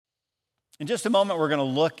In just a moment, we're going to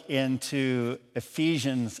look into we're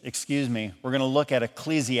going to look at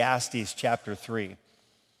Ecclesiastes chapter 3.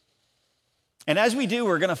 And as we do,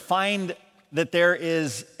 we're going to find that there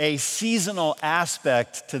is a seasonal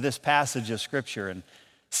aspect to this passage of Scripture. And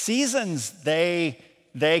seasons, they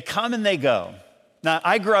come and they go. Now,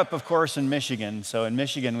 I grew up, of course, in Michigan. So in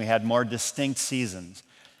Michigan, we had more distinct seasons.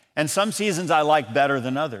 And some seasons I like better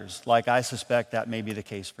than others, like I suspect that may be the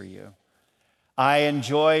case for you. I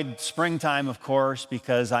enjoyed springtime, of course,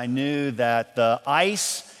 because I knew that the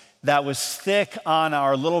ice that was thick on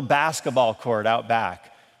our little basketball court out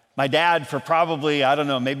back, my dad, for probably,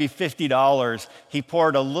 maybe $50, he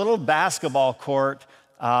poured a little basketball court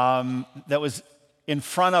that was in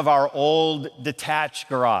front of our old detached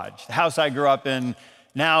garage. The house I grew up in,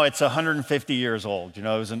 now it's 150 years old. It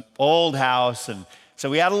was an old house. And so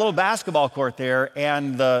we had a little basketball court there,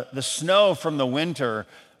 and the snow from the winter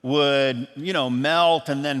would, melt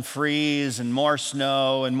and then freeze, and more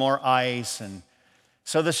snow and more ice. And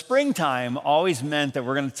so the springtime always meant that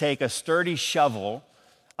we're going to take a sturdy shovel,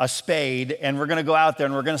 a spade, and we're going to go out there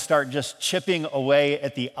and we're going to start just chipping away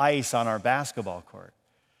at the ice on our basketball court.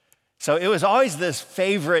 So it was always this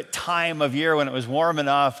favorite time of year when it was warm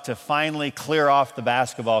enough to finally clear off the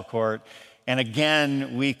basketball court. And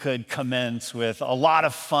again, we could commence with a lot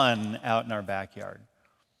of fun out in our backyard.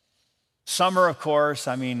 Summer, of course,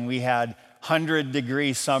 we had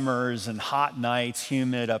 100-degree summers and hot nights,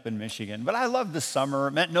 humid up in Michigan. But I loved the summer.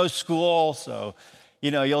 It meant no school, so,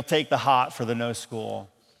 you'll take the hot for the no school.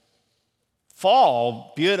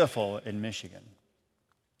 Fall, beautiful in Michigan.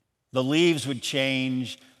 The leaves would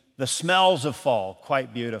change. The smells of fall,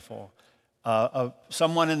 quite beautiful.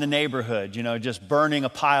 Someone in the neighborhood, just burning a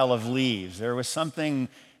pile of leaves. There was something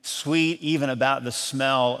sweet even about the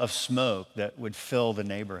smell of smoke that would fill the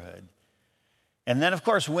neighborhood. And then, of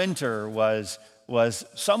course, winter was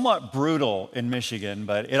somewhat brutal in Michigan,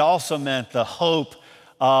 but it also meant the hope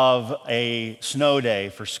of a snow day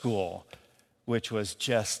for school, which was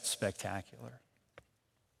just spectacular.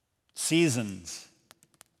 Seasons,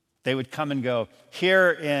 they would come and go.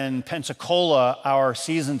 Here in Pensacola, our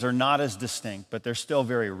seasons are not as distinct, but they're still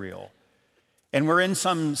very real. And we're in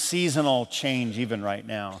some seasonal change even right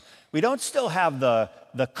now. We don't still have the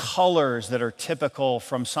colors that are typical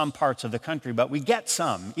from some parts of the country, but we get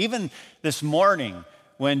some. Even this morning,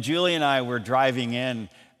 when Julie and I were driving in,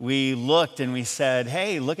 we looked and we said,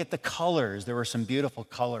 hey, look at the colors. There were some beautiful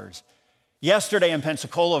colors. Yesterday in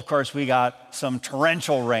Pensacola, of course, we got some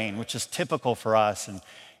torrential rain, which is typical for us.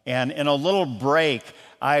 And in a little break,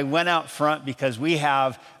 I went out front because we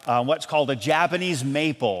have what's called a Japanese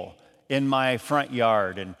maple in my front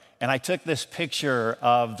yard. And I took this picture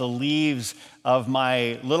of the leaves of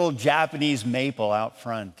my little Japanese maple out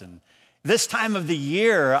front. And this time of the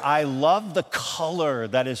year, I love the color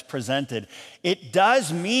that is presented. It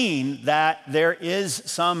does mean that there is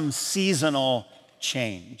some seasonal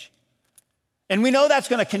change. And we know that's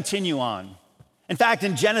going to continue on. In fact,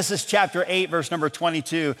 in Genesis chapter 8, verse number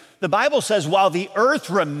 22, the Bible says, while the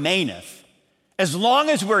earth remaineth, as long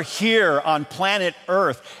as we're here on planet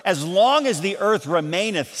Earth, as long as the earth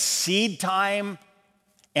remaineth, seed time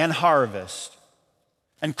and harvest,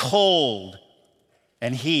 and cold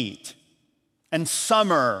and heat, and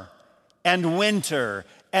summer and winter,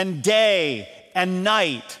 and day and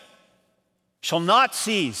night shall not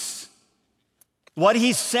cease. What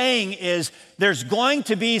he's saying is there's going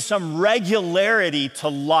to be some regularity to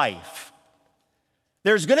life.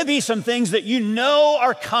 There's going to be some things that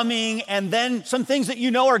are coming, and then some things that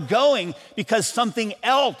are going because something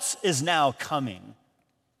else is now coming.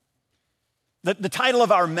 The title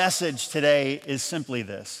of our message today is simply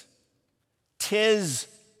this: 'Tis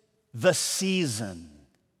the season.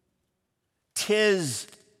 'Tis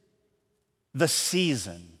the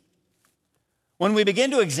season. When we begin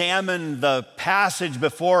to examine the passage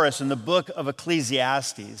before us in the book of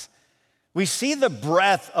Ecclesiastes, we see the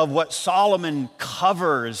breadth of what Solomon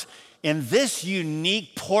covers in this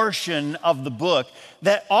unique portion of the book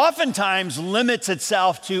that oftentimes limits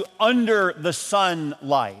itself to under the sun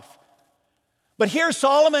life. But here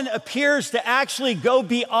Solomon appears to actually go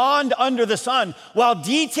beyond under the sun. While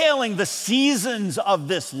detailing the seasons of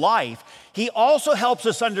this life, he also helps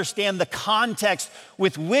us understand the context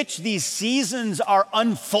with which these seasons are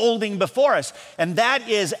unfolding before us, and that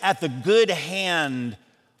is at the good hand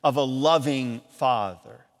of a loving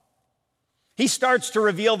Father. He starts to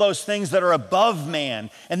reveal those things that are above man.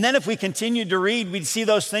 And then if we continue to read, we'd see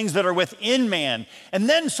those things that are within man. And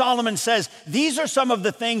then Solomon says, these are some of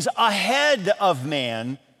the things ahead of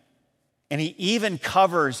man. And he even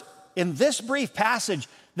covers, in this brief passage,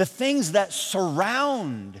 the things that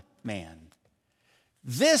surround man.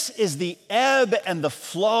 This is the ebb and the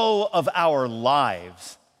flow of our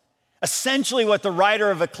lives. Essentially, what the writer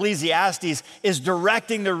of Ecclesiastes is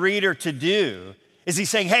directing the reader to do is he's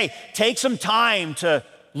saying, hey, take some time to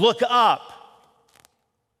look up,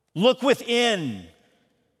 look within,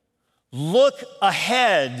 look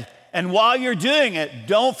ahead, and while you're doing it,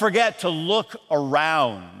 don't forget to look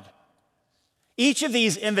around. Each of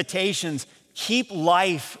these invitations keep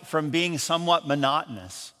life from being somewhat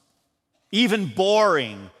monotonous, even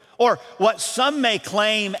boring, or what some may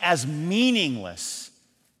claim as meaningless.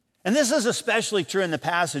 And this is especially true in the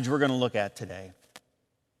passage we're going to look at today.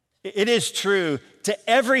 It is true, to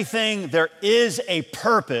everything there is a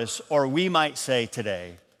purpose, or we might say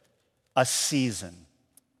today, a season.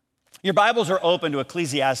 Your Bibles are open to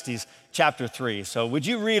Ecclesiastes chapter 3, so would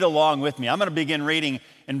you read along with me? I'm going to begin reading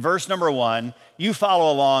in verse number 1. You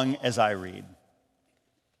follow along as I read.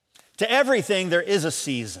 To everything there is a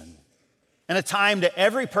season, and a time to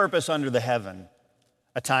every purpose under the heaven,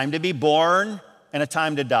 a time to be born and a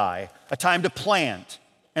time to die, a time to plant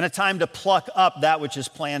and a time to pluck up that which is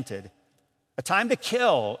planted, a time to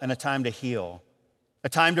kill and a time to heal, a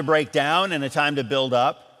time to break down and a time to build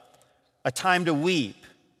up, a time to weep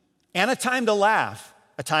and a time to laugh,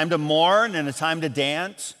 a time to mourn and a time to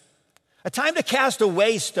dance, a time to cast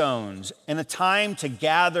away stones and a time to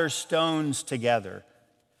gather stones together,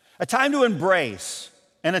 a time to embrace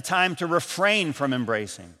and a time to refrain from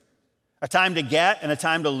embracing, a time to get and a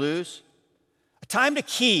time to lose, a time to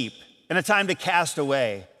keep and a time to cast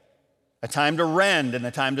away, a time to rend and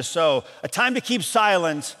a time to sow, a time to keep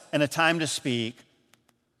silent and a time to speak,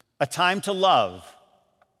 a time to love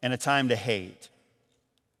and a time to hate,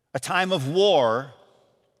 a time of war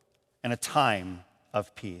and a time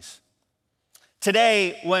of peace.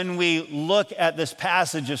 Today, when we look at this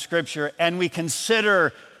passage of Scripture and we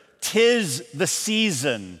consider 'tis the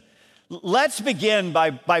season, let's begin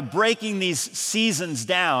by breaking these seasons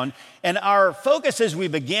down. And our focus as we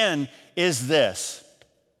begin is this.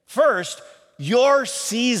 First, your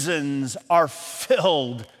seasons are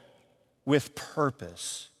filled with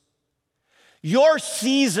purpose. Your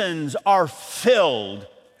seasons are filled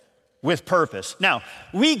with purpose. Now,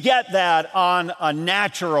 we get that on a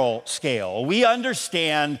natural scale. We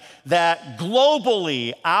understand that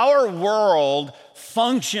globally, our world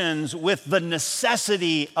functions with the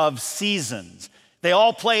necessity of seasons. They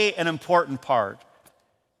all play an important part.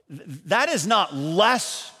 That is not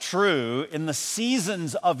less true in the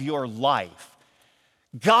seasons of your life.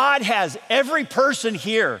 God has every person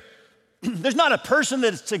here. There's not a person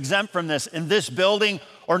that's exempt from this in this building,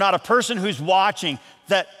 or not a person who's watching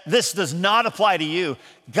that this does not apply to you.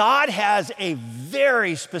 God has a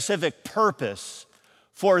very specific purpose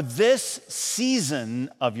for this season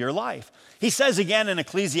of your life. He says again in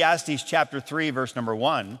Ecclesiastes chapter 3, verse number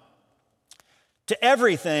 1, to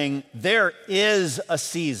everything there is a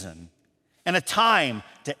season and a time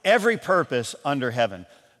to every purpose under heaven.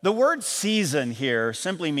 The word season here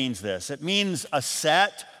simply means this. It means a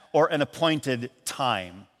set or an appointed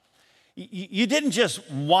time. You didn't just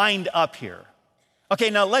wind up here. Okay,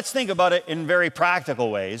 now let's think about it in very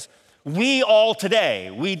practical ways. We all today,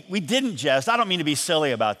 we didn't just, I don't mean to be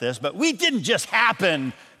silly about this, but we didn't just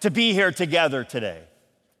happen to be here together today.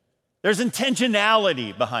 There's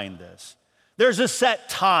intentionality behind this. There's a set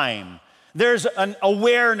time. There's an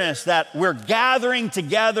awareness that we're gathering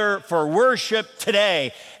together for worship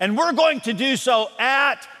today, and we're going to do so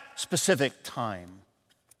at specific time.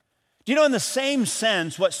 Do you know, in the same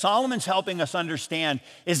sense, what Solomon's helping us understand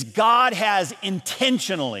is God has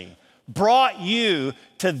intentionally brought you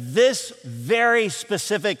to this very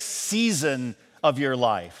specific season of your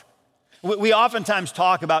life. We oftentimes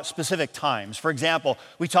talk about specific times. For example,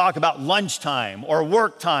 we talk about lunchtime or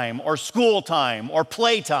work time or school time or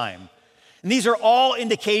playtime. And these are all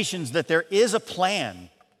indications that there is a plan.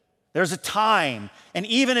 There's a time, and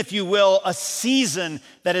even, if you will, a season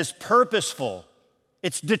that is purposeful.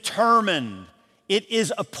 It's determined. It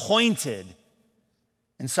is appointed.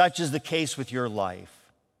 And such is the case with your life.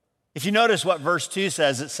 If you notice what verse 2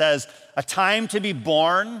 says, it says, a time to be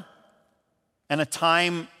born and a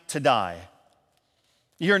time to die.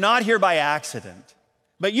 You're not here by accident.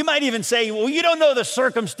 But you might even say, well, you don't know the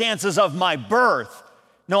circumstances of my birth.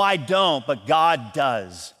 No, I don't, but God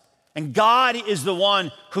does. And God is the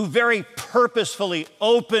one who very purposefully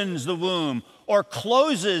opens the womb or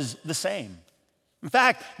closes the same. In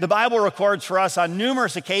fact, the Bible records for us on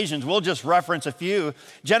numerous occasions, we'll just reference a few.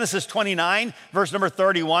 Genesis 29, verse number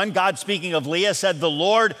 31, God speaking of Leah said, the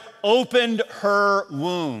Lord opened her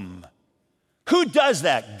womb. Who does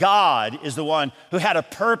that? God is the one who had a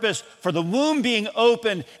purpose for the womb being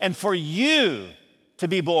opened and for you to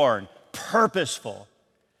be born. Purposeful.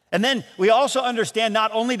 And then we also understand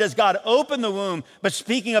not only does God open the womb, but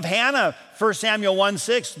speaking of Hannah, 1 Samuel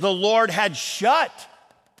 1:6, the Lord had shut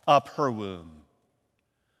up her womb.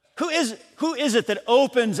 Who is it that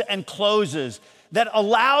opens and closes, that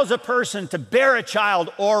allows a person to bear a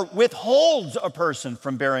child or withholds a person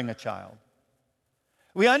from bearing a child?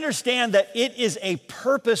 We understand that it is a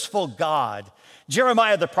purposeful God.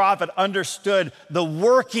 Jeremiah the prophet understood the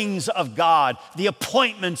workings of God, the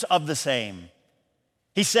appointments of the same.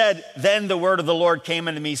 He said, "Then the word of the Lord came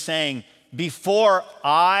unto me, saying, before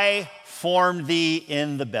I formed thee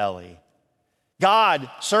in the belly." God,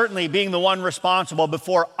 certainly being the one responsible,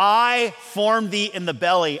 before I formed thee in the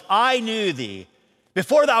belly, I knew thee.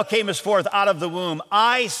 Before thou camest forth out of the womb,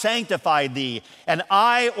 I sanctified thee, and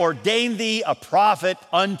I ordained thee a prophet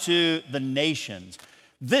unto the nations.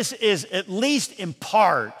 This is, at least in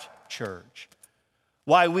part, church,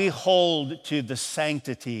 why we hold to the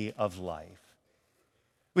sanctity of life.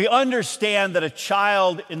 We understand that a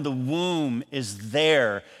child in the womb is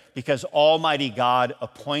there because Almighty God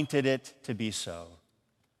appointed it to be so.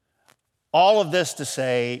 All of this to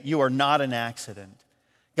say, you are not an accident.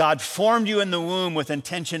 God formed you in the womb with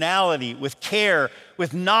intentionality, with care,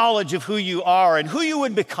 with knowledge of who you are and who you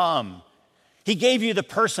would become. He gave you the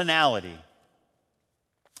personality.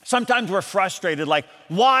 Sometimes we're frustrated, like,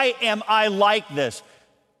 why am I like this?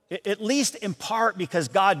 At least in part because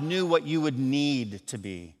God knew what you would need to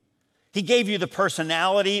be. He gave you the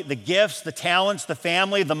personality, the gifts, the talents, the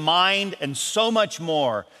family, the mind, and so much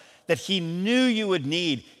more that He knew you would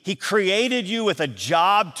need. He created you with a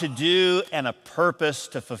job to do and a purpose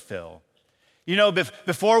to fulfill. You know,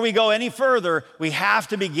 before we go any further, we have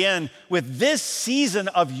to begin with this season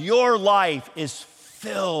of your life is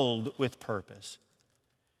filled with purpose.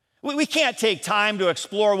 We can't take time to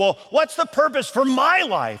explore, well, what's the purpose for my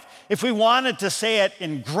life? If we wanted to say it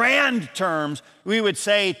in grand terms, we would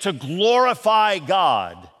say to glorify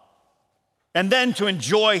God and then to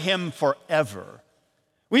enjoy Him forever.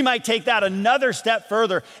 We might take that another step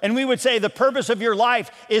further and we would say the purpose of your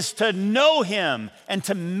life is to know Him and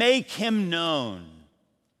to make Him known.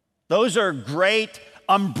 Those are great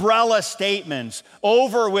umbrella statements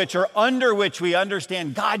over which or under which we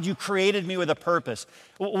understand, God, you created me with a purpose.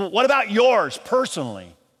 What about yours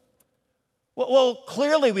personally? Well,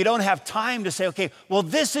 clearly we don't have time to say, okay, well,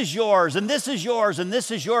 this is yours and this is yours and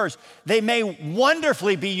this is yours. They may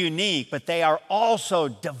wonderfully be unique, but they are also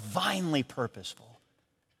divinely purposeful.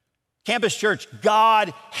 Campus Church,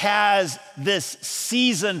 God has this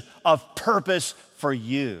season of purpose for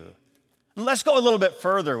you. Let's go a little bit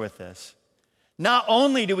further with this. Not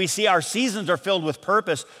only do we see our seasons are filled with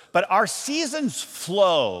purpose, but our seasons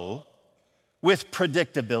flow with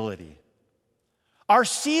predictability. Our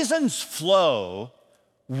seasons flow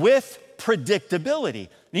with predictability.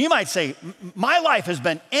 Now you might say, my life has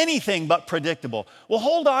been anything but predictable. Well,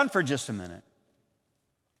 hold on for just a minute.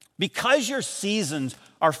 Because your seasons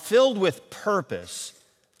are filled with purpose,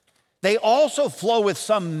 they also flow with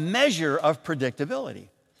some measure of predictability.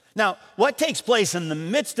 Now, what takes place in the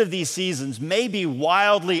midst of these seasons may be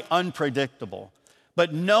wildly unpredictable,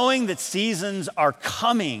 but knowing that seasons are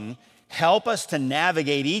coming help us to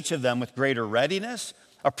navigate each of them with greater readiness,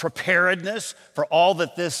 a preparedness for all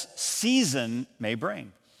that this season may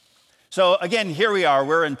bring. So again, here we are,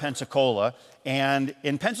 we're in Pensacola, and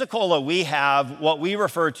in Pensacola we have what we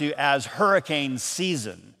refer to as hurricane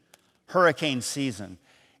season. Hurricane season.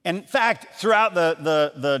 In fact, throughout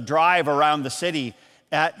the drive around the city,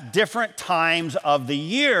 at different times of the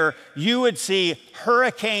year, you would see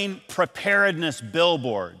hurricane preparedness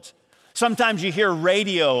billboards. Sometimes you hear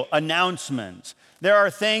radio announcements. There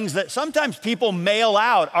are things that sometimes people mail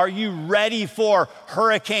out. Are you ready for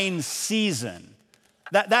hurricane season?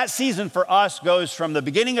 That season for us goes from the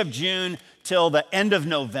beginning of June till the end of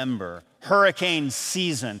November. Hurricane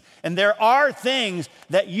season. And there are things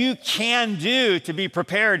that you can do to be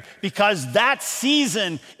prepared because that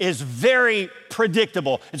season is very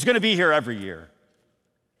predictable. It's going to be here every year.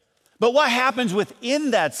 But what happens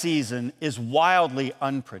within that season is wildly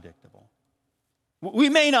unpredictable. We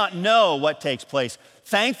may not know what takes place.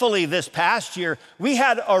 Thankfully, this past year, we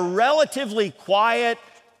had a relatively quiet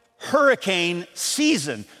hurricane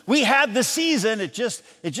season. We had the season, it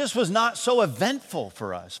just was not so eventful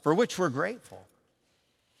for us, for which we're grateful.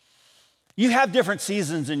 You have different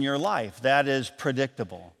seasons in your life that is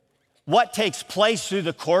predictable. What takes place through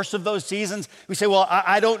the course of those seasons? We say, well,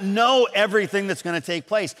 I don't know everything that's going to take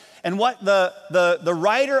place. And what the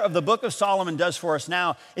writer of the book of Solomon does for us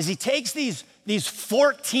now is he takes these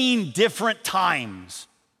 14 different times,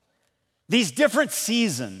 these different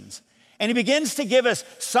seasons, And he begins to give us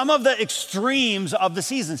some of the extremes of the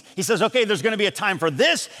seasons. He says, okay, there's going to be a time for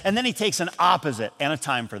this, and then he takes an opposite and a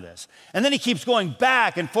time for this. And then he keeps going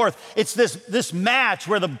back and forth. It's this match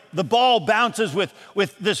where the ball bounces with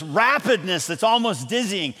this rapidness that's almost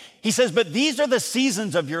dizzying. He says, but these are the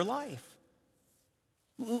seasons of your life.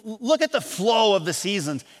 Look at the flow of the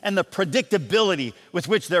seasons and the predictability with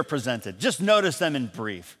which they're presented. Just notice them in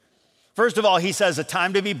brief. First of all, he says a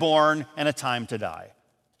time to be born and a time to die.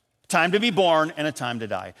 Time to be born and a time to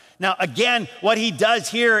die. Now, again, what he does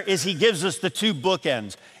here is he gives us the two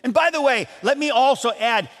bookends. And by the way, let me also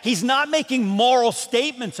add, he's not making moral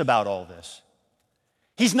statements about all this.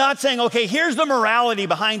 He's not saying, okay, here's the morality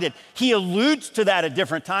behind it. He alludes to that at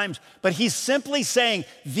different times, but he's simply saying,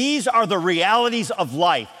 these are the realities of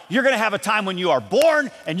life. You're gonna have a time when you are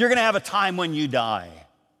born, and you're gonna have a time when you die.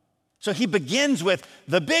 So he begins with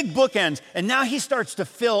the big bookends, and now he starts to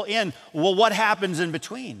fill in, well, what happens in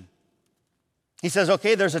between? He says,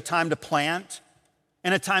 okay, there's a time to plant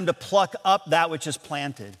and a time to pluck up that which is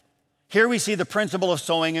planted. Here we see the principle of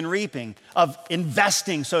sowing and reaping, of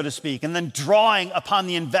investing, so to speak, and then drawing upon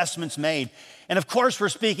the investments made. And of course, we're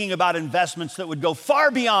speaking about investments that would go far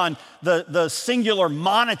beyond the singular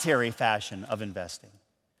monetary fashion of investing.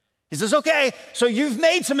 He says, okay, so you've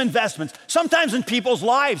made some investments, sometimes in people's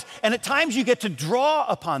lives, and at times you get to draw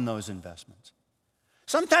upon those investments.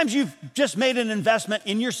 Sometimes you've just made an investment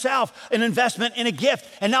in yourself, an investment in a gift,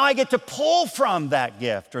 and now I get to pull from that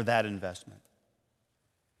gift or that investment.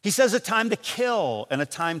 He says a time to kill and a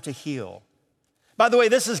time to heal. By the way,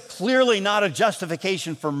 this is clearly not a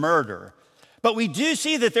justification for murder, but we do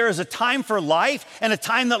see that there is a time for life and a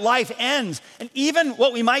time that life ends, and even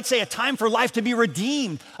what we might say a time for life to be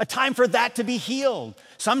redeemed, a time for that to be healed.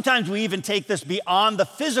 Sometimes we even take this beyond the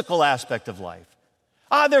physical aspect of life.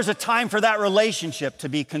 There's a time for that relationship to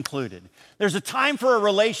be concluded. There's a time for a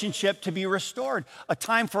relationship to be restored, a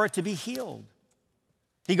time for it to be healed.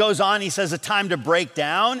 He goes on, he says a time to break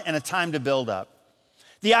down and a time to build up.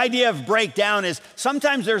 The idea of break down is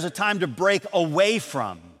sometimes there's a time to break away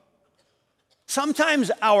from.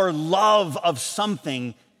 Sometimes our love of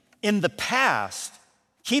something in the past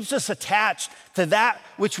keeps us attached to that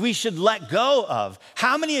which we should let go of.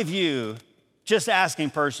 How many of you, just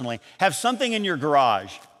asking personally, have something in your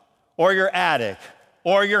garage or your attic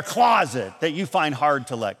or your closet that you find hard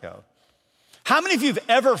to let go? How many of you have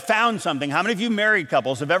ever found something, how many of you married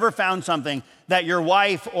couples have ever found something that your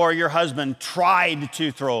wife or your husband tried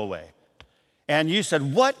to throw away? And you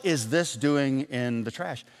said, what is this doing in the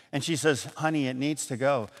trash? And she says, honey, it needs to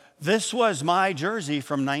go. This was my jersey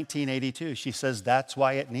from 1982. She says, that's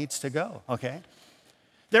why it needs to go, okay?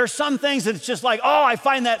 There are some things that it's just like, oh, I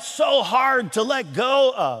find that so hard to let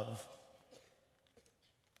go of.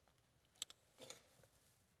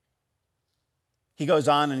 He goes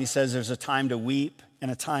on and he says there's a time to weep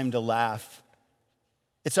and a time to laugh.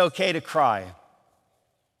 It's okay to cry,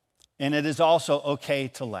 and it is also okay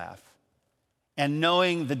to laugh. And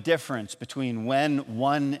knowing the difference between when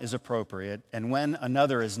one is appropriate and when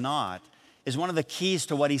another is not is one of the keys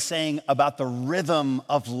to what he's saying about the rhythm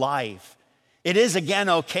of life. It is, again,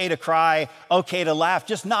 okay to cry, okay to laugh,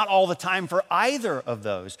 just not all the time for either of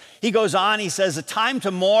those. He goes on, he says, a time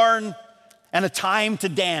to mourn and a time to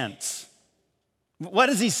dance. What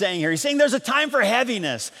is he saying here? He's saying there's a time for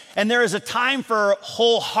heaviness and there is a time for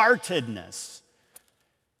wholeheartedness.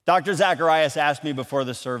 Dr. Zacharias asked me before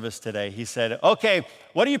the service today, he said, okay,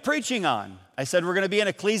 what are you preaching on? I said, we're going to be in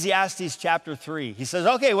Ecclesiastes chapter 3. He says,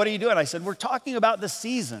 okay, what are you doing? I said, we're talking about the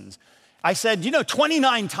seasons. I said,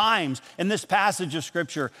 29 times in this passage of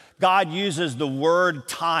scripture, God uses the word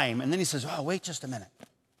time. And then he says, oh, wait just a minute.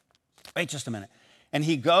 And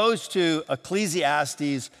he goes to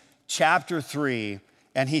Ecclesiastes chapter 3,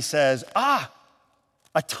 and he says, a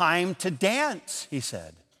time to dance, he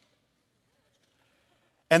said.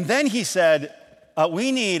 And then he said,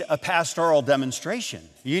 we need a pastoral demonstration.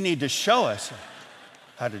 You need to show us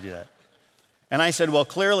how to do that. And I said, well,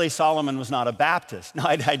 clearly Solomon was not a Baptist. No,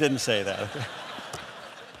 I didn't say that.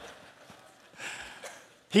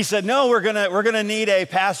 He said, no, we're gonna need a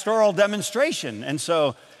pastoral demonstration. And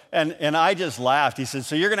so, and I just laughed. He said,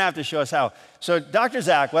 so you're gonna have to show us how. So Dr.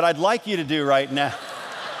 Zach, what I'd like you to do right now.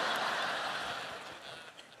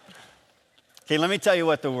 Okay, let me tell you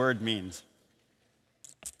what the word means.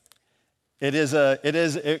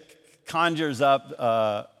 It conjures up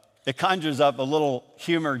a little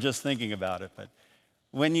humor just thinking about it. But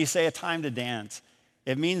when you say a time to dance,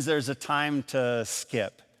 it means there's a time to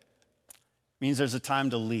skip. It means there's a time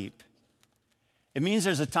to leap. It means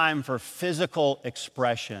there's a time for physical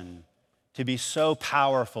expression to be so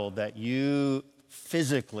powerful that you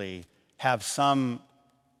physically have some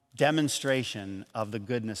demonstration of the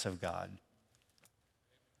goodness of God.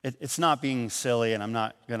 It's not being silly, and I'm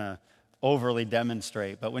not going to overly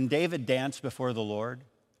demonstrate, but when David danced before the Lord,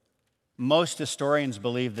 most historians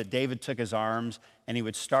believe that David took his arms and he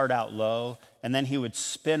would start out low, and then he would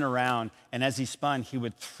spin around, and as he spun, he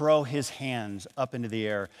would throw his hands up into the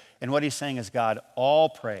air. And what he's saying is, God, all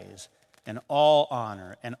praise and all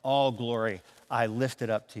honor and all glory, I lift it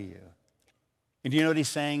up to you. And do you know what he's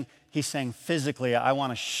saying? He's saying physically, I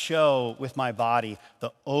want to show with my body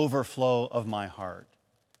the overflow of my heart.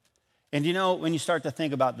 And you know, when you start to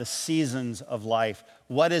think about the seasons of life,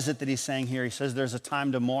 what is it that he's saying here? He says there's a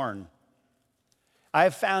time to mourn.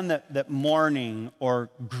 I've found that mourning or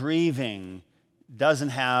grieving doesn't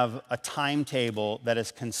have a timetable that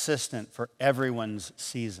is consistent for everyone's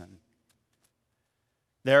season.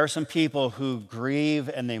 There are some people who grieve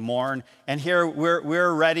and they mourn, and here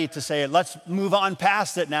we're ready to say, let's move on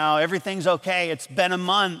past it now. Everything's okay. It's been a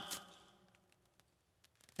month.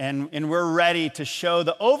 And we're ready to show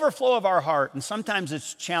the overflow of our heart. And sometimes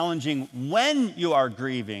it's challenging when you are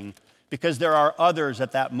grieving, because there are others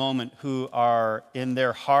at that moment who are in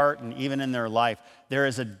their heart and even in their life. There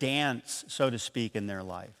is a dance, so to speak, in their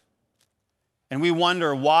life. And we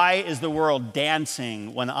wonder, why is the world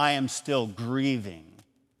dancing when I am still grieving?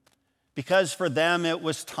 Because for them it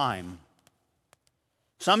was time.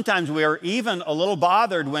 Sometimes we are even a little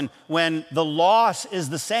bothered when the loss is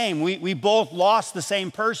the same. We both lost the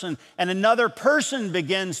same person, and another person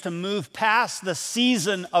begins to move past the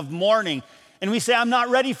season of mourning. And we say, I'm not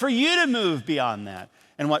ready for you to move beyond that.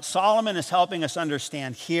 And what Solomon is helping us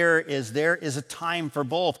understand here is there is a time for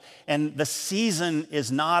both, and the season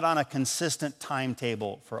is not on a consistent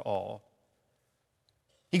timetable for all.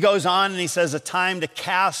 He goes on and he says, a time to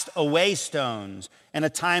cast away stones and a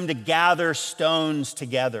time to gather stones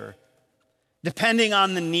together. Depending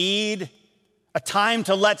on the need, a time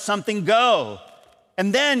to let something go.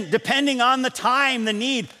 And then, depending on the time, the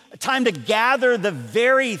need, a time to gather the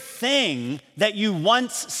very thing that you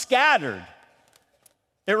once scattered.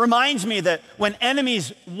 It reminds me that when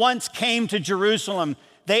enemies once came to Jerusalem,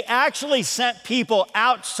 they actually sent people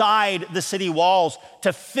outside the city walls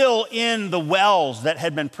to fill in the wells that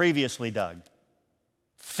had been previously dug.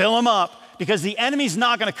 Fill them up, because the enemy's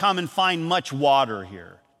not going to come and find much water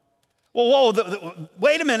here. Whoa,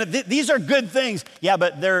 wait a minute, these are good things. Yeah,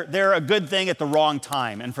 but they're a good thing at the wrong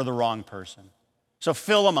time and for the wrong person. So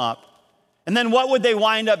fill them up. And then what would they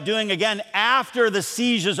wind up doing again after the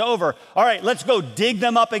siege is over? All right, let's go dig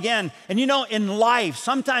them up again. And you know, in life,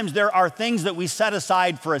 sometimes there are things that we set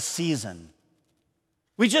aside for a season.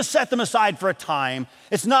 We just set them aside for a time.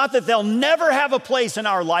 It's not that they'll never have a place in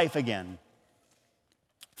our life again.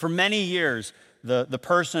 For many years, the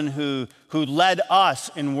person who led us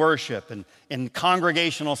in worship and in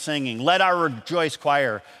congregational singing, led our Rejoice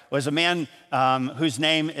Choir, was a man whose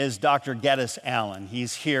name is Dr. Geddes Allen.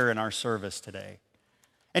 He's here in our service today.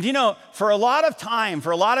 And you know, for a lot of time, for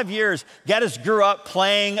a lot of years, Geddes grew up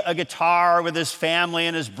playing a guitar with his family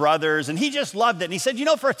and his brothers, and he just loved it. And he said, you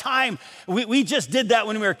know, for a time, we just did that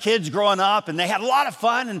when we were kids growing up, and they had a lot of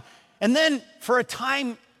fun. And then for a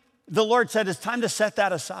time, the Lord said, it's time to set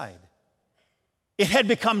that aside. It had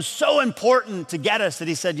become so important to Geddes that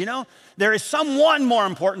he said, you know, there is someone more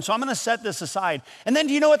important, so I'm going to set this aside. And then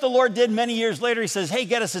do you know what the Lord did many years later? He says, hey,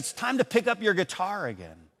 Geddes, it's time to pick up your guitar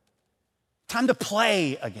again. Time to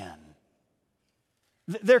play again.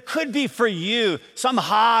 There could be for you some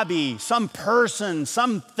hobby, some person,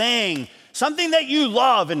 something that you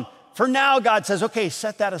love. And for now, God says, okay,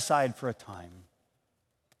 set that aside for a time.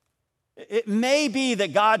 It may be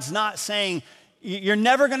that God's not saying, you're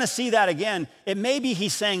never going to see that again. It may be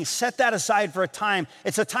he's saying, set that aside for a time.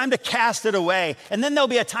 It's a time to cast it away. And then there'll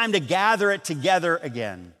be a time to gather it together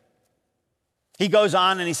again. He goes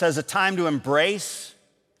on and he says, a time to embrace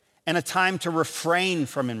and a time to refrain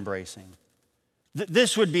from embracing.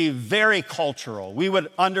 This would be very cultural. We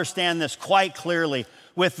would understand this quite clearly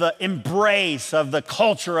with the embrace of the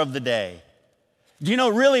culture of the day. Do you know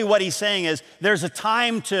really what he's saying is there's a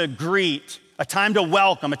time to greet, a time to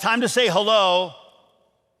welcome, a time to say hello,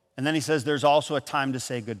 and then he says there's also a time to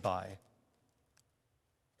say goodbye.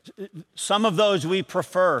 Some of those we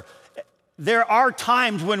prefer. There are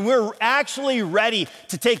times when we're actually ready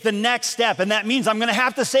to take the next step, and that means I'm going to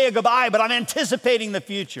have to say a goodbye, but I'm anticipating the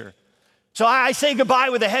future. So I say goodbye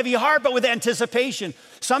with a heavy heart, but with anticipation.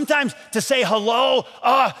 Sometimes to say hello,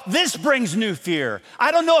 this brings new fear.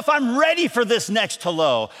 I don't know if I'm ready for this next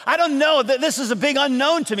hello. I don't know, that this is a big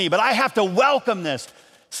unknown to me, but I have to welcome this.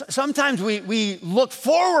 Sometimes we look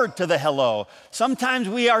forward to the hello. Sometimes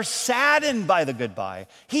we are saddened by the goodbye.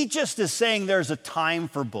 He just is saying there's a time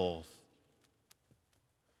for both.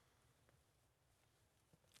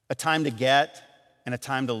 a time to get and a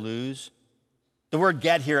time to lose. The word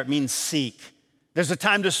get here, it means seek. There's a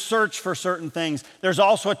time to search for certain things. There's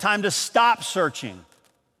also a time to stop searching.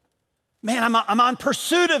 Man, I'm on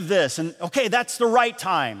pursuit of this, and okay, that's the right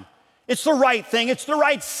time. It's the right thing, it's the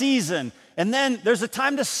right season. And then there's a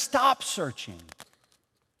time to stop searching.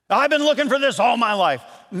 I've been looking for this all my life.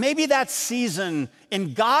 Maybe that season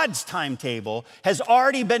in God's timetable has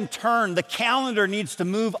already been turned. The calendar needs to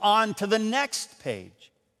move on to the next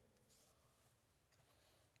page.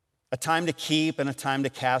 A time to keep and a time to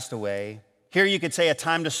cast away. Here you could say a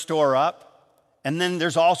time to store up, and then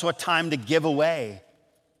there's also a time to give away.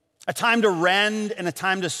 A time to rend and a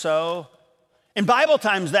time to sow. In Bible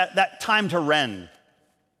times, that time to rend.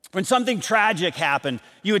 When something tragic happened,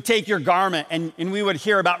 you would take your garment and we would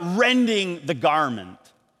hear about rending the garment.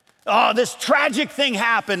 Oh, this tragic thing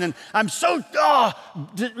happened and I'm so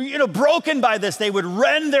broken by this. They would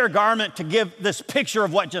rend their garment to give this picture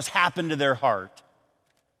of what just happened to their heart.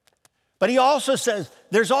 But he also says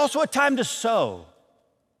there's also a time to sow.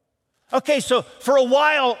 Okay, so for a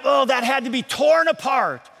while, that had to be torn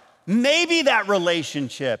apart. Maybe that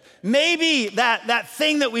relationship, maybe that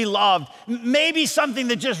thing that we loved, maybe something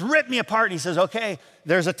that just ripped me apart. And he says, okay,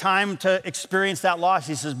 there's a time to experience that loss.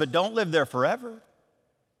 He says, but don't live there forever.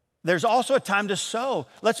 There's also a time to sow.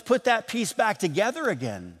 Let's put that piece back together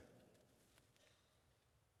again.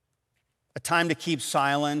 A time to keep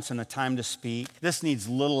silence and a time to speak. This needs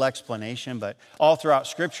little explanation, but all throughout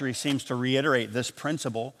Scripture, he seems to reiterate this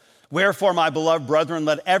principle. Wherefore, my beloved brethren,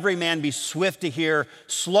 let every man be swift to hear,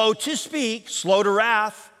 slow to speak, slow to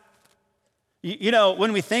wrath. You know,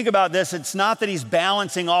 when we think about this, it's not that he's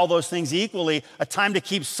balancing all those things equally, a time to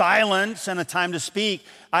keep silence and a time to speak.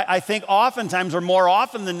 I think oftentimes, or more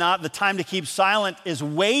often than not, the time to keep silent is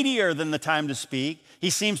weightier than the time to speak. He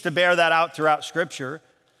seems to bear that out throughout Scripture.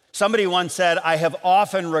 Somebody once said, I have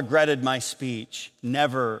often regretted my speech,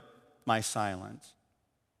 never my silence.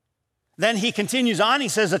 Then he continues on, he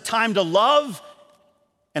says, a time to love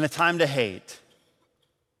and a time to hate.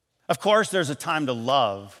 Of course, there's a time to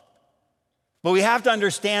love, but we have to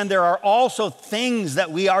understand there are also things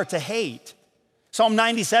that we are to hate. Psalm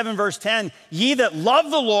 97, verse 10, ye that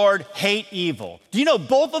love the Lord hate evil. Do you know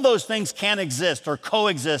both of those things can exist or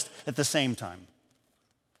coexist at the same time?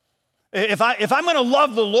 If I'm gonna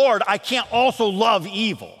love the Lord, I can't also love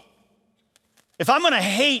evil. If I'm gonna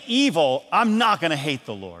hate evil, I'm not gonna hate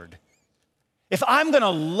the Lord. If I'm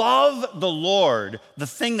gonna love the Lord, the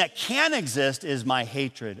thing that can exist is my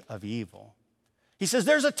hatred of evil. He says,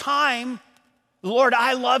 there's a time, Lord,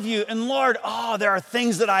 I love you, and Lord, there are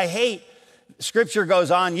things that I hate. Scripture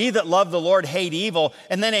goes on, ye that love the Lord hate evil.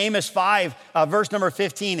 And then Amos 5, verse number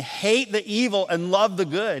 15, hate the evil and love the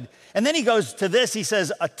good. And then he goes to this, he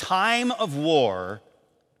says, a time of war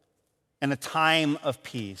and a time of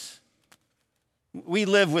peace. We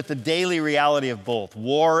live with the daily reality of both,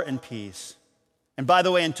 war and peace. And by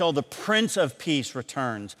the way, until the Prince of Peace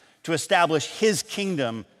returns to establish his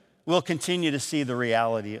kingdom, we'll continue to see the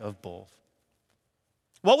reality of both.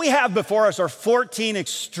 What we have before us are 14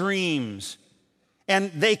 extremes,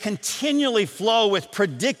 and they continually flow with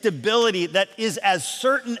predictability that is as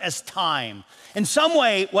certain as time. In some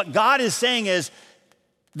way, what God is saying is,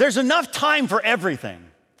 there's enough time for everything.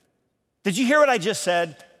 Did you hear what I just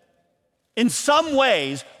said? In some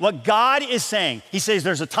ways, what God is saying, he says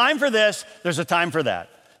there's a time for this, there's a time for that.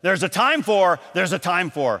 There's a time for, there's a time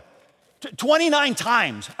for. 29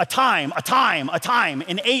 times, a time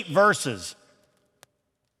in 8 verses.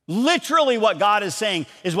 Literally what God is saying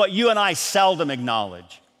is what you and I seldom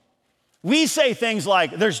acknowledge. We say things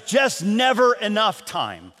like, there's just never enough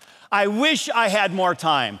time. I wish I had more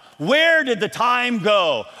time. Where did the time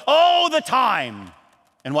go? Oh, the time.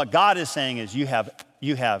 And what God is saying is you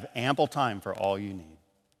have ample time for all you need.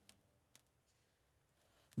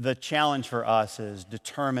 The challenge for us is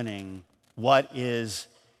determining what is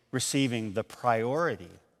receiving the priority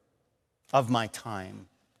of my time.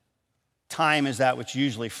 Time is that which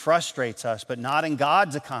usually frustrates us, but not in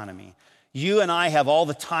God's economy. You and I have all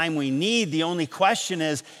the time we need. The only question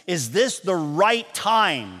is this the right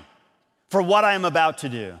time for what I am about to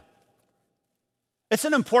do? It's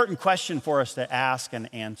an important question for us to ask and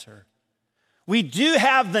answer. We do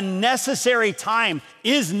have the necessary time.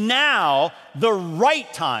 Is now the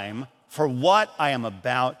right time for what I am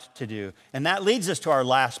about to do? And that leads us to our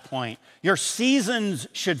last point. Your seasons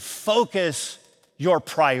should focus your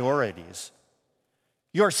priorities.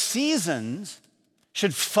 Your seasons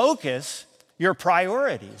should focus your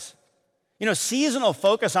priorities. You know, seasonal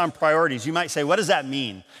focus on priorities, you might say, what does that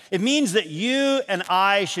mean? It means that you and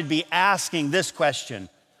I should be asking this question: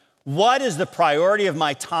 What is the priority of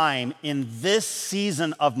my time in this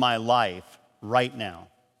season of my life right now?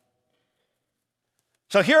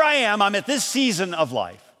 So here I am, I'm at this season of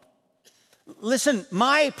life. Listen,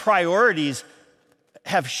 my priorities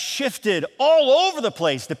have shifted all over the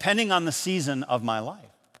place depending on the season of my life.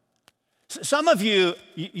 Some of you,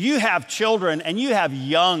 you have children and you have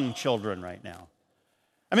young children right now.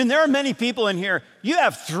 I mean, there are many people in here, you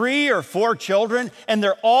have 3 or 4 children and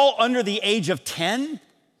they're all under the age of 10.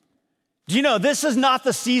 Do you know, this is not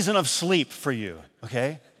the season of sleep for you,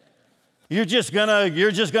 okay? You're just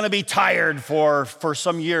gonna be tired for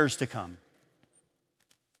some years to come.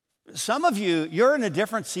 Some of you, you're in a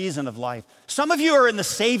different season of life. Some of you are in the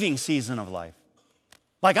saving season of life.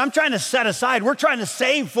 Like I'm trying to set aside, we're trying to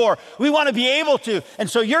save for, we want to be able to. And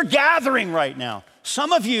so you're gathering right now.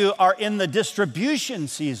 Some of you are in the distribution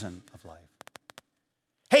season of life.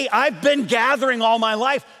 Hey, I've been gathering all my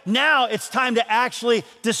life. Now it's time to actually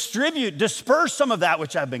disperse some of that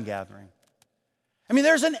which I've been gathering. I mean,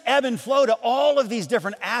 there's an ebb and flow to all of these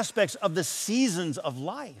different aspects of the seasons of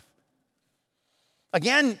life.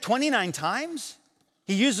 Again, 29 times,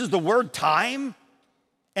 he uses the word time.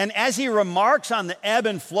 And as he remarks on the ebb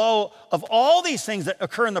and flow of all these things that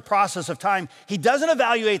occur in the process of time, he doesn't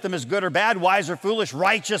evaluate them as good or bad, wise or foolish,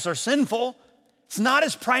 righteous or sinful. It's not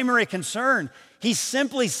his primary concern. He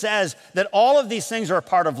simply says that all of these things are a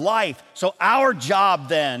part of life. So our job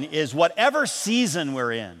then is whatever season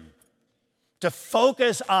we're in, to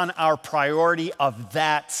focus on our priority of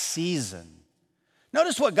that season.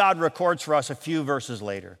 Notice what God records for us a few verses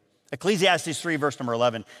later. Ecclesiastes 3, verse number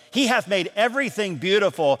 11. He hath made everything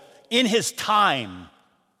beautiful in his time.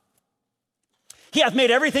 He hath made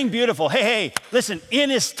everything beautiful. Hey, listen, in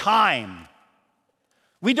his time.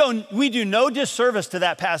 We do no disservice to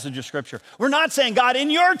that passage of scripture. We're not saying, God, in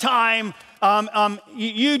your time,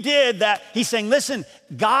 you did that. He's saying, listen,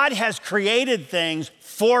 God has created things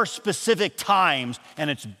for specific times, and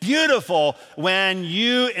it's beautiful when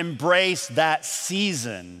you embrace that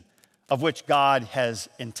season of which God has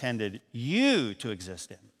intended you to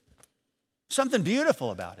exist in. Something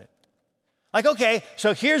beautiful about it. Like, okay,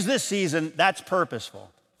 so here's this season, that's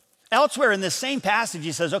purposeful. Elsewhere in this same passage,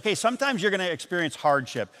 he says, okay, sometimes you're gonna experience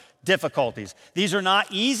hardship, difficulties. These are not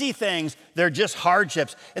easy things, they're just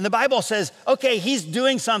hardships. And the Bible says, okay, he's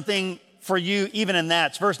doing something for you even in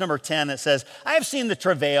that. It's verse number 10 that says, I have seen the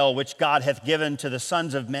travail which God hath given to the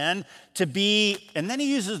sons of men to be, and then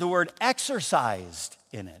he uses the word exercised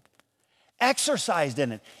in it. Exercised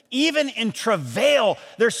in it. Even in travail,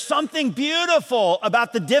 there's something beautiful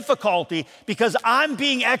about the difficulty because I'm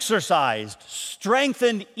being exercised,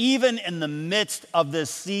 strengthened even in the midst of this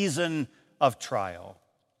season of trial.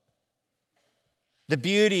 The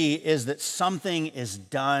beauty is that something is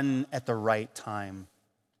done at the right time.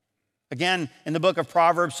 Again, in the book of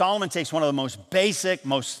Proverbs, Solomon takes one of the most basic,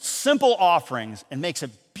 most simple offerings and makes it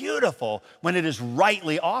beautiful when it is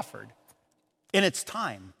rightly offered in its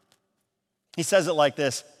time. He says it like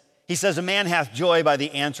this. He says, a man hath joy by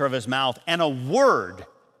the answer of his mouth, and a word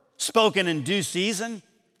spoken in due season.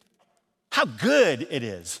 How good it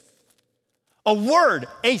is. A word,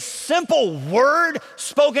 a simple word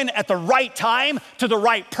spoken at the right time to the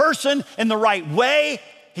right person in the right way.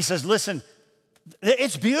 He says, listen,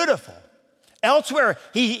 it's beautiful. Elsewhere,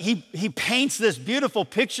 he paints this beautiful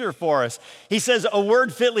picture for us. He says, a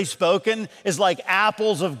word fitly spoken is like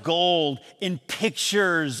apples of gold in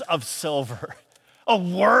pictures of silver. A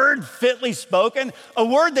word fitly spoken, a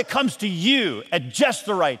word that comes to you at just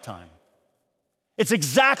the right time. It's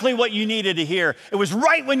exactly what you needed to hear. It was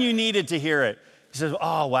right when you needed to hear it. He says,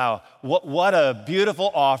 oh, wow, what a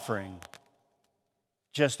beautiful offering.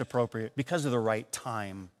 Just appropriate because of the right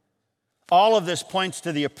time. All of this points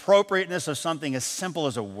to the appropriateness of something as simple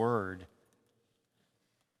as a word.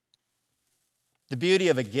 The beauty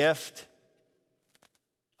of a gift,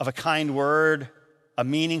 of a kind word, a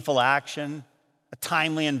meaningful action, a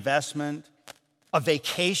timely investment, a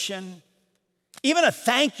vacation, even a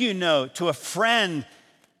thank you note to a friend,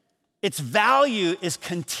 its value is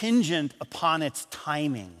contingent upon its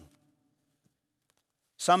timing.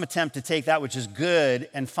 Some attempt to take that which is good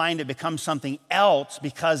and find it becomes something else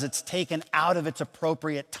because it's taken out of its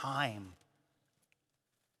appropriate time.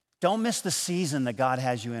 Don't miss the season that God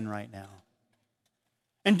has you in right now.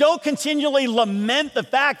 And don't continually lament the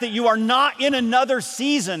fact that you are not in another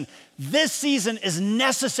season. This season is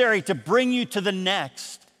necessary to bring you to the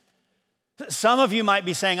next. Some of you might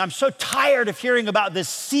be saying, I'm so tired of hearing about this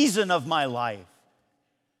season of my life.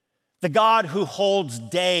 The God who holds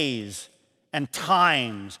days and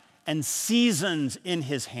times and seasons in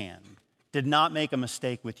his hand did not make a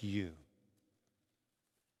mistake with you.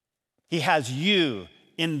 He has you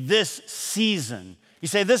in this season. You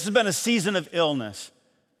say, this has been a season of illness.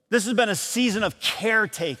 This has been a season of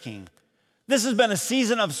caretaking. This has been a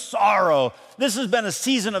season of sorrow. This has been a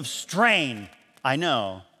season of strain. I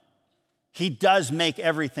know. He does make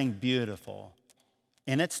everything beautiful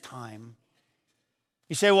in its time.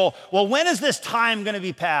 You say, well, when is this time going to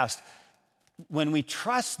be past? When we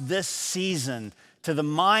trust this season to the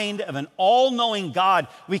mind of an all-knowing God,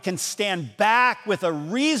 we can stand back with a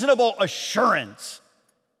reasonable assurance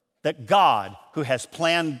that God, who has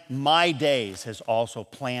planned my days, has also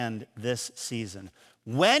planned this season.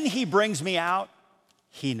 When he brings me out,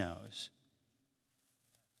 he knows.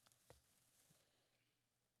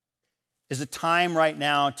 Is it time right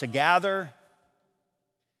now to gather?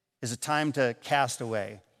 Is it time to cast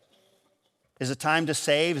away? Is it time to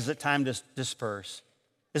save? Is it time to disperse?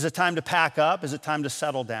 Is it time to pack up? Is it time to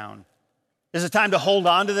settle down? Is it time to hold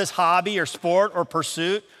on to this hobby or sport or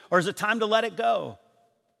pursuit? Or is it time to let it go?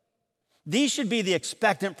 These should be the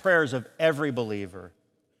expectant prayers of every believer.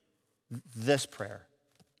 This prayer.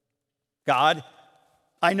 God,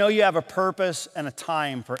 I know you have a purpose and a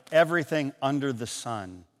time for everything under the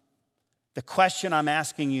sun. The question I'm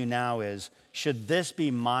asking you now is, should this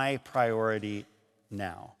be my priority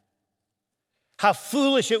now? How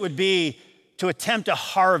foolish it would be to attempt a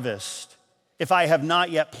harvest if I have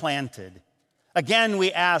not yet planted. Again,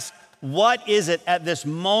 we ask, what is it at this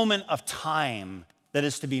moment of time that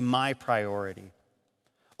is to be my priority?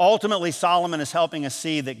 Ultimately, Solomon is helping us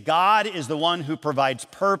see that God is the one who provides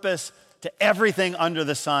purpose to everything under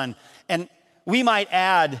the sun. And we might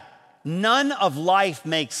add, none of life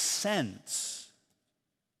makes sense.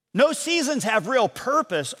 No seasons have real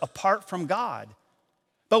purpose apart from God.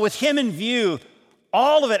 But with him in view,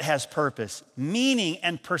 all of it has purpose, meaning,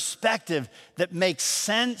 and perspective that makes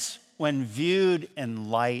sense when viewed in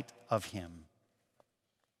light of him.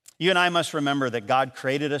 You and I must remember that God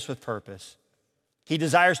created us with purpose. He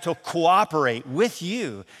desires to cooperate with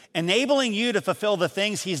you, enabling you to fulfill the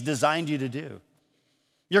things he's designed you to do.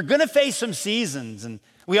 You're going to face some seasons, and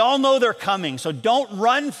we all know they're coming, so don't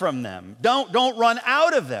run from them. Don't run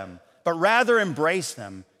out of them, but rather embrace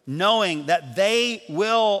them, knowing that they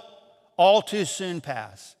will all too soon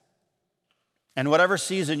pass. And whatever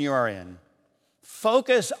season you are in,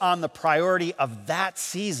 focus on the priority of that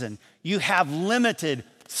season. You have limited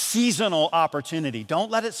seasonal opportunity.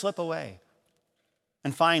 Don't let it slip away.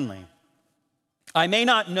 And finally, I may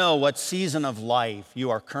not know what season of life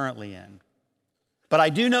you are currently in, but I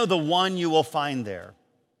do know the one you will find there.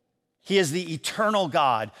 He is the eternal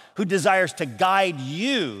God who desires to guide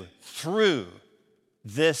you through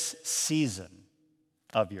this season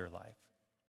of your life.